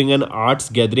during an arts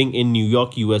gathering in New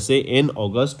York, USA in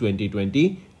August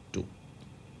 2022.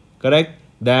 Correct?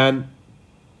 Then,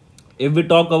 if we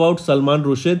talk about Salman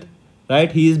Rushdie,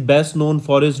 right, he is best known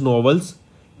for his novels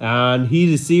and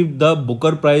he received the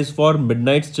Booker Prize for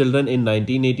Midnight's Children in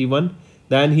 1981.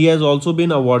 Then he has also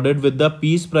been awarded with the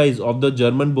Peace Prize of the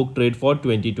German Book Trade for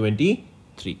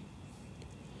 2023.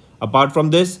 Apart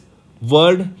from this,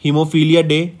 World Hemophilia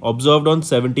Day observed on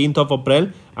 17th of April,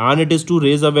 and it is to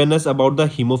raise awareness about the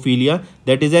hemophilia,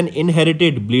 that is an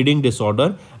inherited bleeding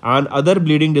disorder, and other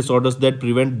bleeding disorders that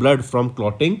prevent blood from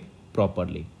clotting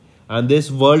properly. And this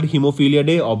World Hemophilia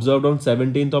Day observed on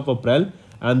 17th of April,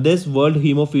 and this World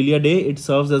Hemophilia Day, it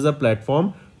serves as a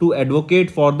platform to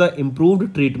advocate for the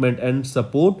improved treatment and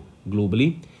support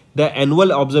globally. The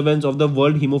annual observance of the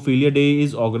World Hemophilia Day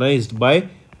is organized by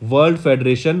World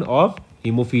Federation of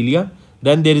Hemophilia.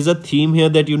 Then there is a theme here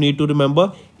that you need to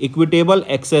remember: equitable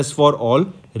access for all,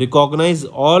 recognize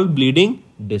all bleeding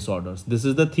disorders. This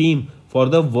is the theme for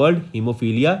the World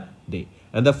Hemophilia Day.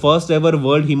 And the first ever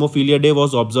World Hemophilia Day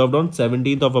was observed on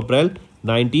 17th of April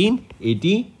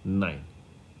 1989.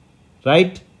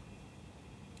 Right?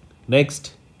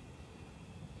 Next.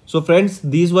 So friends,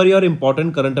 these were your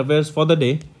important current affairs for the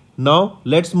day. Now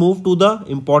let's move to the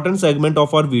important segment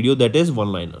of our video, that is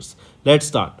one-liners. Let's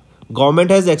start.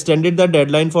 Government has extended the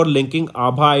deadline for linking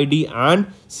Aadhaar ID and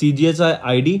CGHI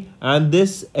ID, and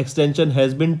this extension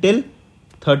has been till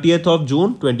 30th of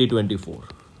June 2024.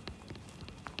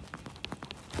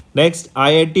 Next,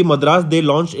 IIT Madras, they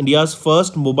launched India's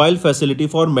first mobile facility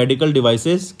for medical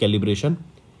devices calibration.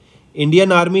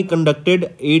 Indian Army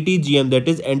conducted ATGM, that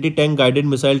is anti-tank guided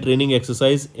missile training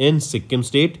exercise in Sikkim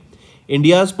state.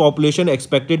 India's population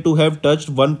expected to have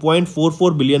touched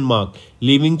 1.44 billion mark,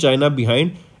 leaving China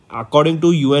behind, according to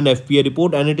UNFPA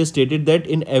report, and it is stated that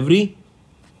in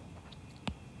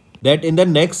the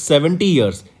next 70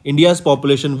 years, India's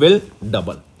population will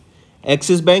double.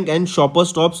 Axis Bank and Shoppers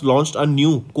Stops launched a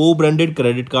new co-branded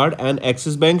credit card, and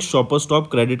Axis Bank Shoppers Stop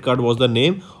credit card was the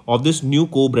name of this new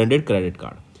co-branded credit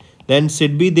card. Then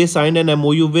SIDBI, they signed an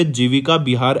MOU with Jivika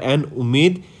Bihar and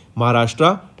Umeed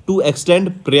Maharashtra to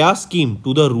extend Prayas scheme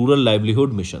to the rural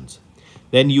livelihood missions.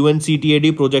 Then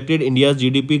UNCTAD projected India's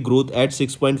GDP growth at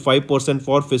 6.5%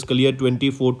 for fiscal year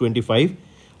 24-25.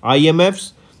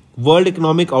 IMF's World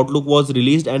Economic Outlook was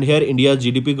released, and here India's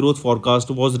GDP growth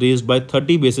forecast was raised by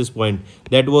 30 basis points.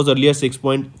 That was earlier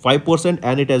 6.5%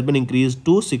 and it has been increased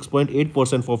to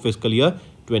 6.8% for fiscal year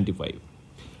 25.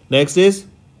 Next is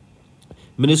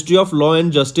Ministry of Law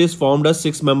and Justice formed a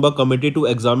 6-member committee to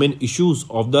examine issues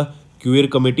of the queer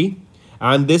committee.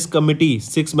 And this committee,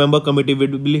 6-member committee,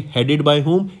 will be headed by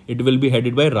whom? It will be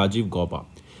headed by Rajiv Gauba.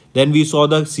 Then we saw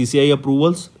the CCI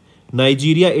approvals.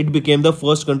 Nigeria, it became the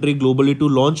first country globally to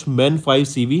launch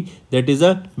MEN5CV, that is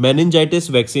a meningitis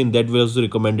vaccine that was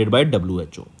recommended by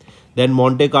WHO. Then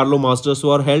Monte Carlo Masters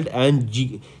were held, and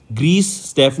Greece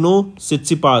Stefano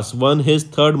Tsitsipas won his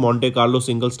third Monte Carlo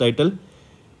singles title.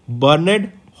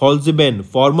 Bernard Holzeben,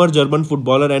 former German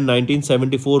footballer and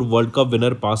 1974 World Cup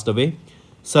winner, passed away.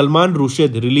 Salman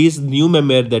Rushdie released new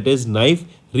memoir, that is Knife,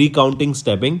 recounting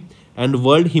stabbing. And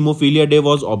World Hemophilia Day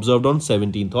was observed on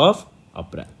 17th of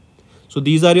April. So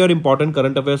these are your important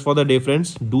current affairs for the day,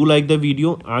 friends. Do like the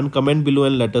video and comment below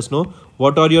and let us know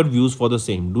what are your views for the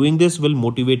same. Doing this will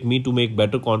motivate me to make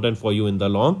better content for you in the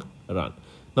long run.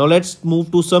 Now let's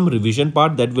move to some revision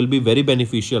part that will be very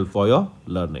beneficial for your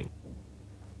learning.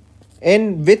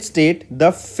 In which state the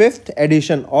 5th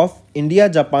edition of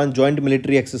India-Japan Joint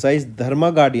Military Exercise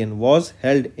Dharma Guardian was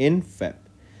held in Feb?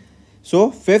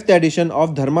 So 5th edition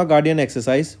of Dharma Guardian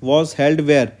exercise was held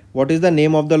where? What is the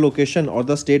name of the location or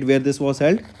the state where this was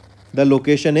held? The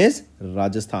location is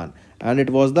Rajasthan, and it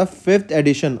was the 5th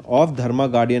edition of Dharma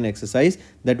Guardian exercise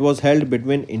that was held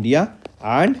between India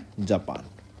and Japan.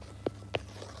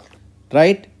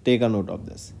 Right? Take a note of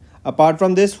this. Apart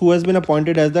from this, who has been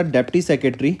appointed as the Deputy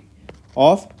Secretary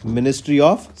of Ministry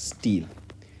of Steel?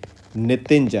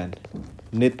 Nitin Jain.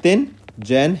 Nitin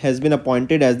Jain has been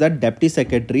appointed as the Deputy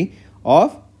Secretary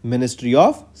of Ministry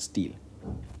of Steel.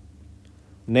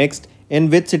 Next, in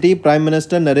which city Prime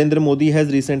Minister Narendra Modi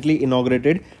has recently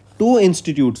inaugurated 2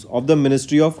 institutes of the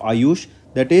Ministry of Ayush,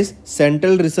 that is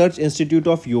Central Research Institute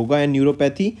of Yoga and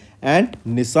Neuropathy and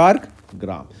Nisarg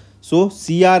Gram. So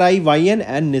CRIYN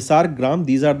and Nisarg Gram,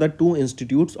 these are the 2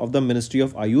 institutes of the Ministry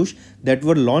of Ayush that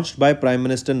were launched by Prime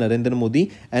Minister Narendra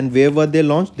Modi. And where were they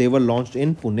launched? They were launched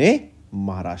in Pune,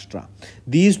 Maharashtra.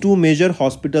 These 2 major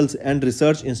hospitals and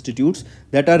research institutes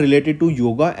that are related to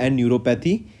yoga and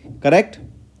neuropathy, correct?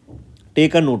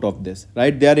 Take a note of this,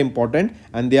 right? They are important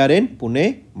and they are in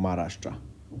Pune, Maharashtra.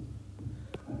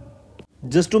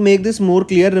 Just to make this more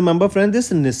clear, remember friends, this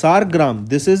Nisarg Gram,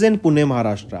 this is in Pune,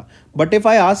 Maharashtra. But if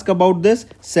I ask about this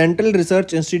Central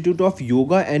Research Institute of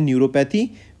Yoga and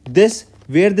Neuropathy, this,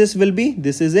 where this will be?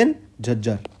 This is in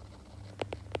Jhajjar,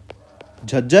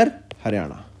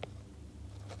 Haryana.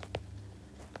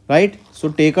 Right? So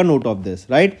take a note of this,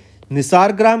 right?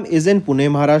 Nisarg Gram is in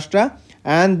Pune, Maharashtra,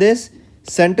 and this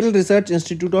Central Research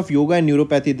Institute of Yoga and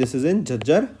Neuropathy, this is in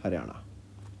Jhajjar, Haryana.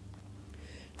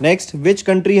 Next, which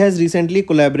country has recently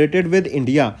collaborated with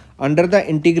India under the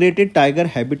Integrated Tiger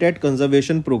Habitat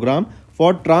Conservation Program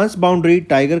for transboundary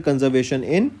tiger conservation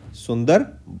in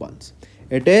Sundarbans?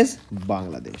 It is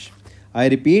Bangladesh. I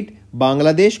repeat,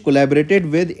 Bangladesh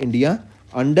collaborated with India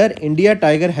under India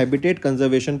Tiger Habitat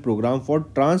Conservation Program for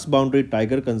transboundary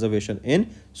tiger conservation in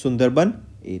Sundarban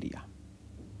area.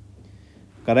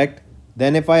 Correct?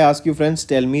 Then if I ask you friends,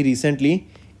 tell me, recently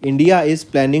India is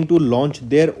planning to launch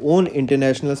their own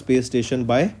international space station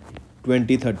by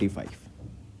 2035.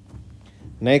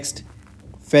 Next,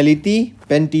 Feliti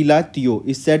Pentila Teo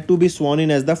is said to be sworn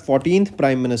in as the 14th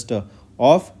Prime Minister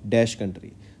of Dash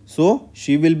country. So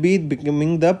she will be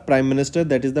becoming the Prime Minister,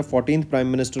 that is the 14th Prime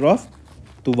Minister of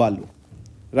Tuvalu.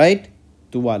 Right?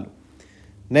 Tuvalu.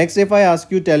 Next, if I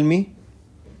ask you, tell me,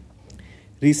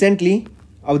 recently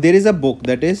there is a book,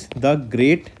 that is The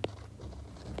Great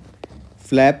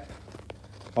Flap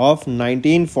of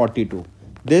 1942.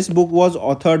 This book was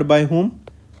authored by whom?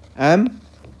 M.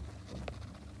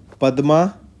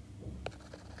 Padmanabhan,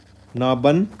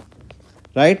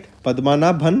 right?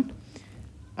 Padmanabhan.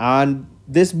 And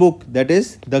this book, that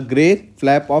is The Great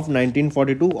Flap of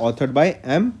 1942, authored by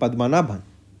M. Padmanabhan.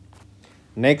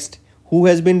 Next, who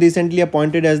has been recently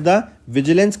appointed as the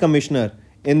Vigilance Commissioner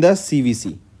in the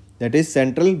CVC, that is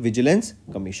Central Vigilance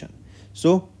Commission.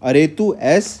 So Aretu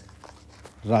S.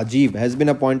 Rajiv has been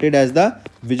appointed as the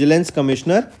Vigilance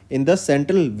Commissioner in the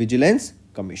Central Vigilance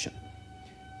Commission.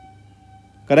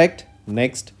 Correct.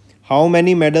 Next, how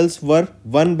many medals were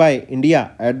won by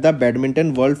India at the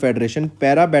Badminton World Federation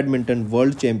Para Badminton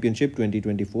World Championship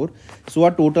 2024? So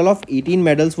a total of 18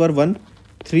 medals were won,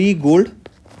 3 gold,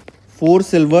 4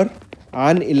 silver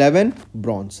and 11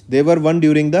 bronze. They were won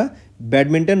during the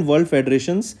Badminton World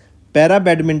Federation's Para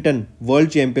Badminton World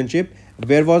Championship.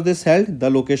 Where was this held? The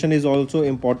location is also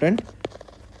important.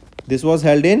 This was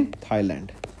held in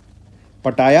Thailand,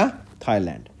 Pattaya,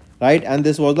 Thailand, right? And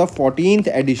this was the 14th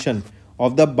edition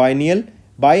of the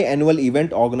biannual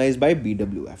event organized by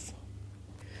BWF.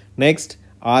 Next,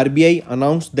 RBI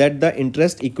announced that the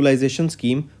interest equalization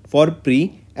scheme for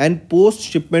pre and post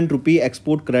shipment rupee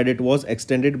export credit was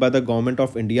extended by the Government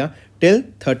of India till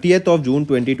 30th of June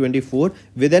 2024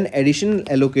 with an additional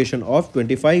allocation of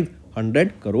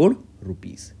 2500 crore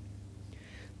rupees.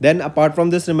 Then apart from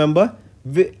this, remember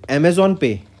Amazon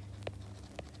Pay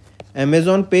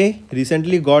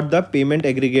recently got the payment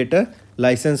aggregator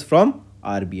license from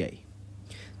RBI.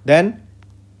 Then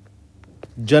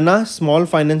Jana Small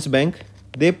Finance Bank,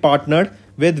 they partnered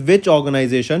with which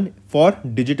organization for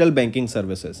digital banking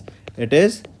services? It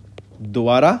is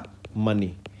Dwara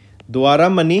Money. Dwara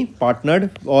Money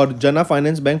partnered, or Jana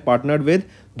Finance Bank partnered with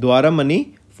Dwara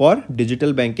Money for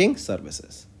digital banking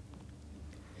services.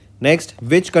 Next,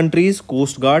 which country's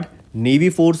Coast Guard Navy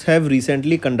Force have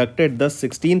recently conducted the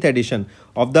 16th edition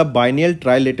of the biennial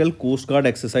trilateral Coast Guard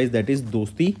exercise, that is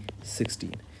Dosti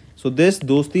 16. So this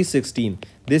Dosti 16,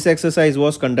 this exercise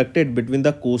was conducted between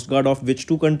the Coast Guard of which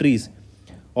two countries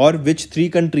or which three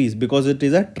countries, because it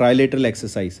is a trilateral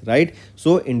exercise, right?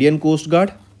 So Indian Coast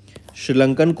Guard, Sri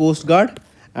Lankan Coast Guard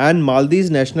and Maldives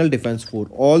National Defence Force.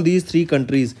 All these three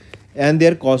countries and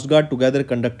their Coast Guard together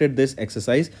conducted this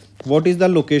exercise. What is the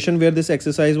location where this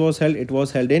exercise was held? It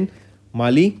was held in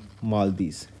Mali,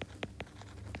 Maldives,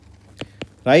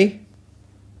 right?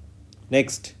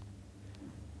 Next,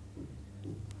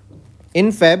 in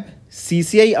Feb,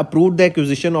 CCI approved the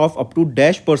acquisition of up to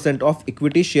 -% of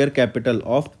equity share capital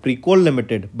of Precol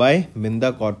Limited by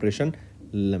Minda Corporation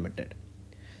Limited.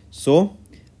 So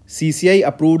CCI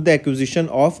approved the acquisition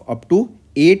of up to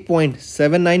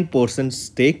 8.79%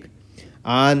 stake,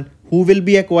 and who will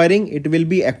be acquiring? It will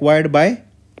be acquired by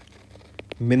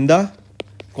Minda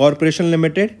Corporation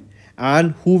Limited.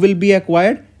 And who will be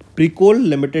acquired? Precol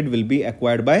Limited will be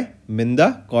acquired by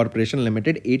Minda Corporation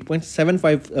Limited.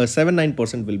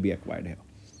 8.79% will be acquired here.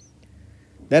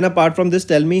 Then apart from this,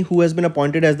 tell me who has been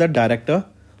appointed as the Director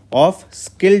of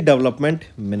Skill Development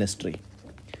Ministry.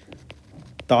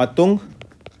 Tatung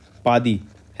Padi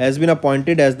has been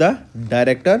appointed as the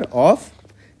Director of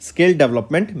Skill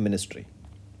Development Ministry.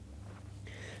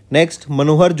 Next,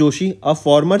 Manohar Joshi, a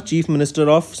former Chief Minister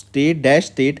of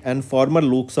State and former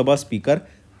Lok Sabha Speaker,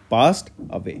 passed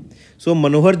away. So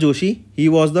Manohar Joshi, he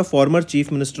was the former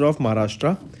Chief Minister of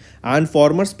Maharashtra and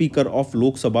former Speaker of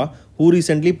Lok Sabha, who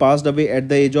recently passed away at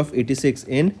the age of 86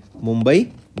 in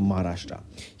Mumbai, Maharashtra.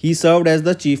 He served as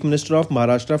the Chief Minister of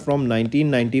Maharashtra from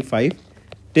 1995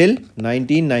 till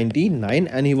 1999,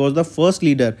 and he was the first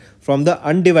leader from the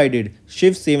undivided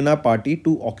Shiv Sena party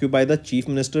to occupy the Chief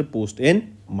Minister post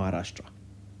in Maharashtra.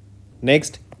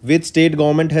 Next, which state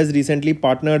government has recently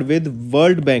partnered with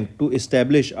World Bank to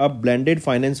establish a blended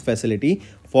finance facility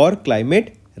for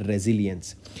climate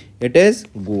resilience? It is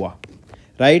Goa,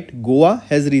 right? Goa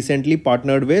has recently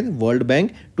partnered with World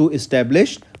Bank to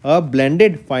establish a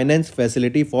blended finance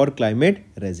facility for climate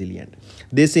resilient.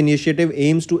 This initiative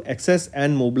aims to access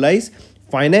and mobilize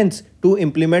finance to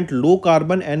implement low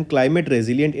carbon and climate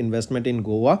resilient investment in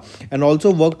Goa and also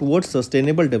work towards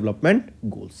sustainable development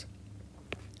goals.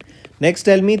 Next,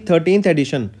 tell me, 13th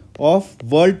edition of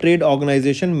World Trade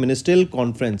Organization Ministerial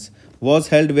Conference was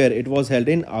held where? It was held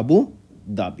in Abu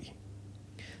Dhabi.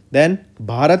 Then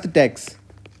Bharat Tax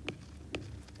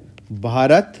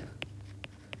Bharat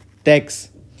Tax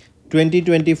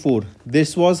 2024.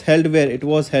 This was held where? It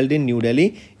was held in New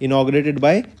Delhi, inaugurated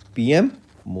by PM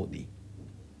Modi.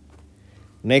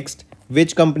 Next,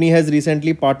 which company has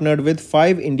recently partnered with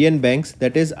 5 Indian banks,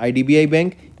 that is IDBI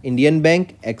Bank, Indian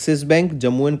Bank, Axis Bank,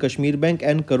 Jammu and Kashmir Bank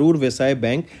and Karur Vysya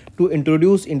Bank to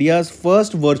introduce India's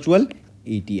first virtual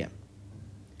ATM?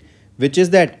 Which is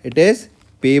that? It is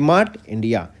Paymart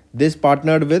India. This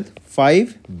partnered with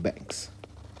 5 banks.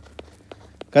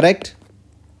 Correct?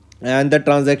 And the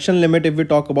transaction limit, if we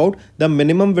talk about, the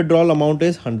minimum withdrawal amount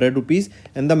is 100 rupees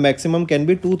and the maximum can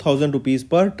be 2000 rupees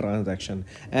per transaction.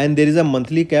 And there is a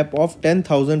monthly cap of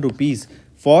 10,000 rupees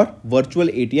for virtual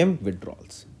ATM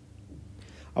withdrawals.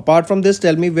 Apart from this,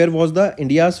 tell me, where was the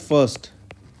India's first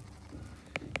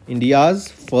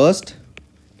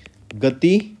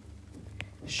Gati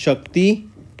Shakti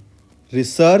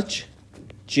Research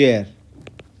Chair?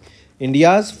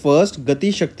 India's first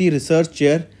Gati Shakti Research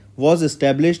Chair was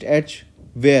established at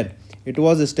where? It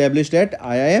was established at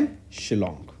IIM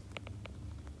Shillong.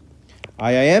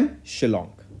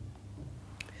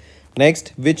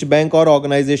 Next, which bank or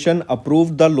organization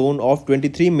approved the loan of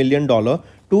 $23 million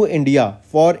to India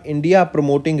for India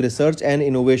promoting research and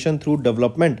innovation through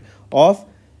development of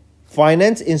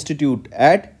Finance Institute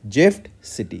at GIFT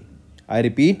City? I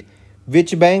repeat,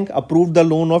 which bank approved the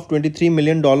loan of $23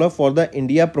 million for the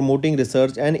India promoting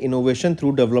research and innovation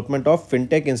through development of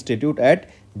Fintech Institute at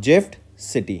GIFT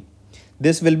City?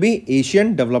 This will be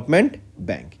Asian Development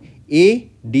Bank,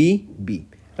 ADB,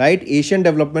 right? Asian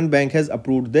Development Bank has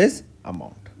approved this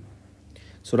amount.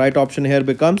 So right option here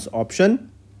becomes option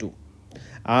 2.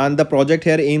 And the project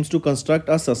here aims to construct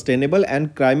a sustainable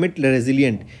and climate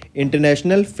resilient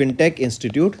international fintech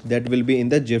institute that will be in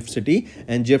the GIFT City,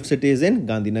 and GIFT City is in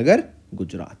Gandhinagar,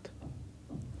 Gujarat.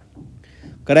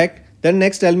 Correct? Then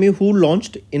next, tell me, who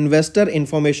launched Investor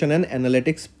Information and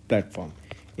Analytics Platform?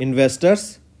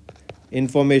 Investors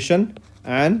Information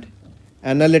and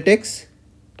Analytics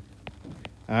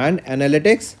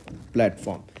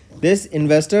Platform. This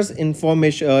Investor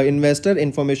Information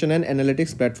and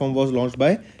Analytics Platform was launched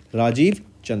by Rajiv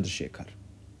Chandrasekhar.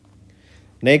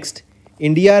 Next,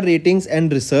 India Ratings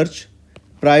and Research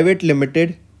Private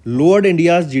Limited lowered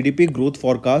India's GDP growth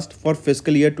forecast for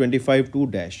fiscal year 25 to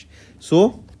dash.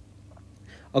 So,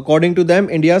 according to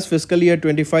them, India's fiscal year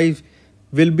 25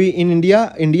 will be in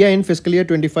India in fiscal year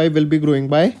 25 will be growing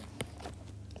by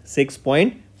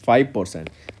 6.5%.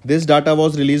 This data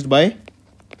was released by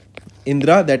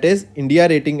Indra, that is India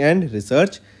Rating and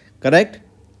Research, correct?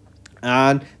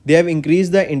 And they have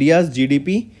increased the India's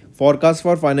GDP forecast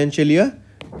for financial year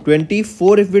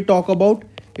 24. If we talk about,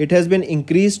 it has been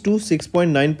increased to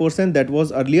 6.9%. That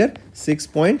was earlier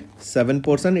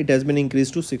 6.7%. It has been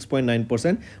increased to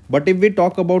 6.9%. But if we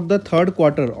talk about the third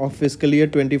quarter of fiscal year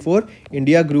 24,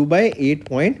 India grew by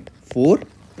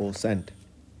 8.4%.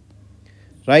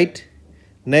 Right?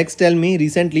 Next, tell me,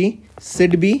 recently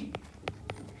SIDBI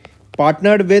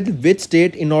partnered with which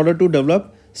state in order to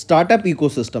develop startup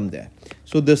ecosystem there?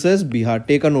 So this is Bihar.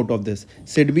 Take a note of this.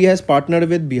 SIDBI has partnered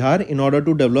with Bihar in order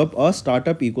to develop a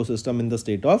startup ecosystem in the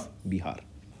state of Bihar.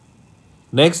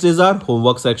 Next is our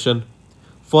homework section.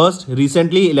 First,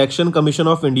 recently Election Commission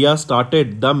of India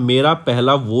started the Mera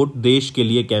Pehla Vote Desh Ke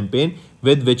Liye campaign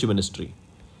with which ministry?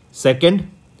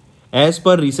 Second, as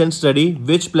per recent study,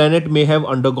 which planet may have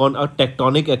undergone a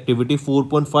tectonic activity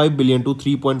 4.5 billion to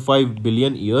 3.5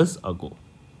 billion years ago?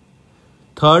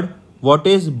 Third, what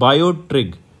is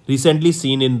biotrig recently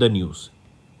seen in the news?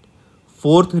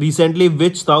 Fourth, recently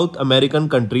which South American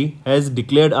country has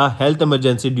declared a health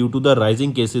emergency due to the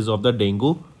rising cases of the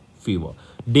dengue fever?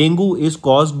 Dengue is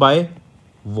caused by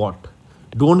what?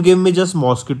 Don't give me just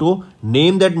mosquito.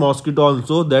 Name that mosquito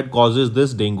also that causes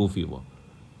this dengue fever.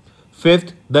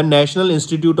 Fifth, the National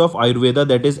Institute of Ayurveda,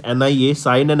 that is NIA,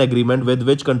 signed an agreement with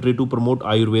which country to promote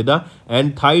Ayurveda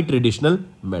and Thai traditional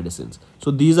medicines?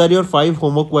 So these are your 5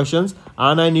 homework questions,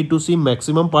 and I need to see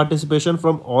maximum participation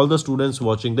from all the students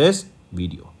watching this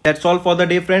video. That's all for the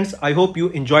day, friends. I hope you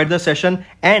enjoyed the session,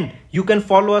 and you can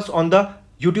follow us on the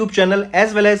YouTube channel,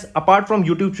 as well as apart from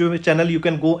YouTube channel, you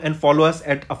can go and follow us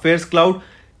at Affairs Cloud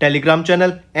Telegram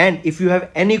channel. And if you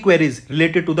have any queries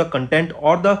related to the content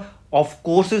or the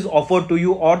courses offered to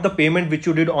you or the payment which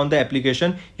you did on the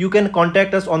application, you can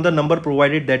contact us on the number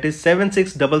provided, that is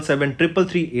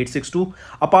 7677333862.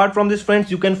 Apart from this, friends,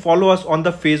 you can follow us on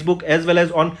the Facebook as well as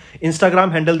on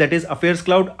Instagram handle, that is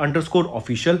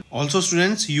AffairsCloud_official. Also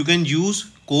students, you can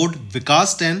use code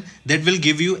Vikas10 that will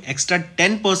give you extra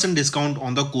 10% discount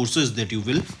on the courses that you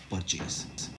will purchase.